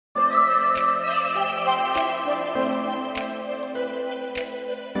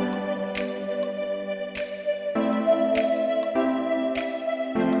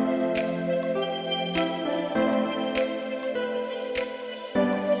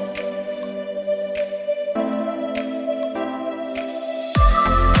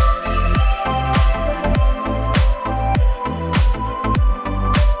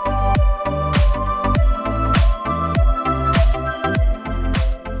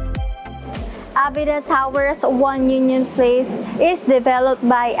Avida Towers 1 Union Place is developed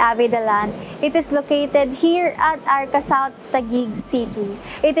by Avida Land. It is located here at Heart of Taguig City.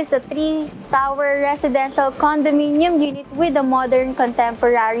 It is a 3-tower residential condominium unit with a modern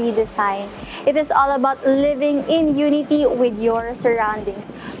contemporary design. It is all about living in unity with your surroundings,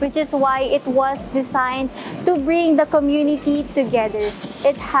 which is why it was designed to bring the community together.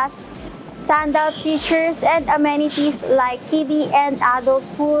 It has standout features and amenities like kiddie and adult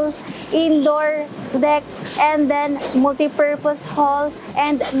pool, indoor deck, and then multi-purpose hall,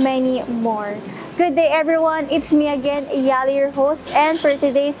 and many more. Good day everyone, it's me again, 𝗚𝗟𝗢𝗓𝗓, your host, and for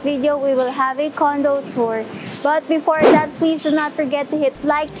today's video we will have a condo tour. But before that, please do not forget to hit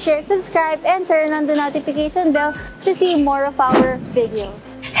like, share, subscribe, and turn on the notification bell to see more of our videos.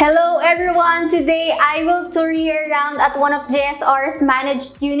 Hello everyone! Today I will tour you around at one of JSR's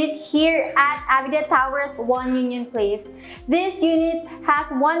managed unit here at Avida Towers 1 Union Place. This unit has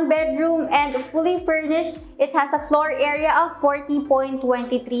 1 bedroom and fully furnished. It has a floor area of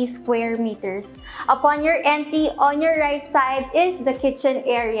 40.23 square meters. Upon your entry, on your right side is the kitchen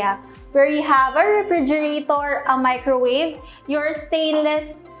area, where you have a refrigerator, a microwave, your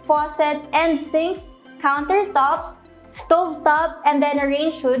stainless faucet and sink, countertop, stovetop, and then a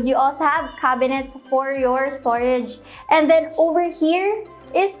range hood. You also have cabinets for your storage. And then over here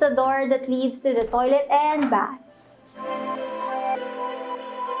is the door that leads to the toilet and bath.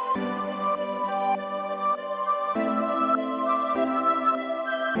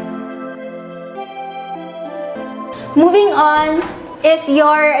 Moving on is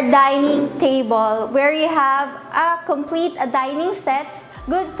your dining table, where you have a complete dining set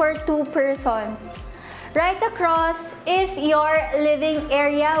good for 2 persons. Right across is your living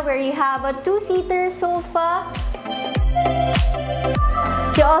area, where you have a 2-seater sofa.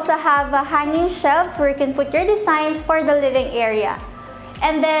 You also have hanging shelves where you can put your designs for the living area.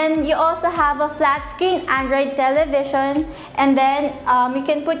 And then you also have a flat screen Android television, and then you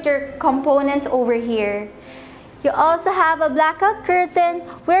can put your components over here. You also have a blackout curtain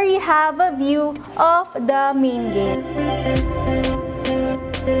where you have a view of the main gate.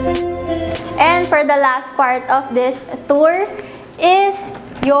 And for the last part of this tour is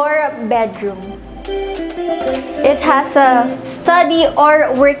your bedroom. It has a study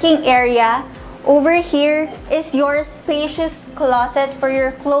or working area. Over here is your spacious closet for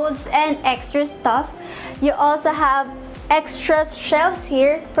your clothes and extra stuff. You also have extra shelves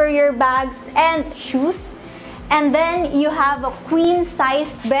here for your bags and shoes. And then you have a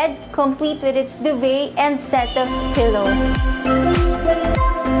queen-sized bed complete with its duvet and set of pillows.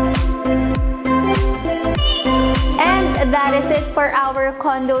 And that is it for our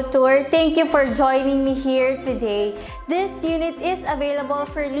condo tour. Thank you for joining me here today. This unit is available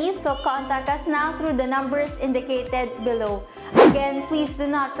for lease, so contact us now through the numbers indicated below. Again, please do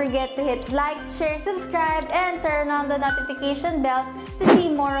not forget to hit like, share, subscribe, and turn on the notification bell to see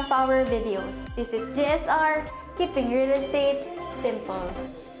more of our videos. This is JSR, keeping real estate simple.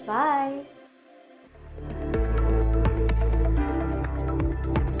 Bye!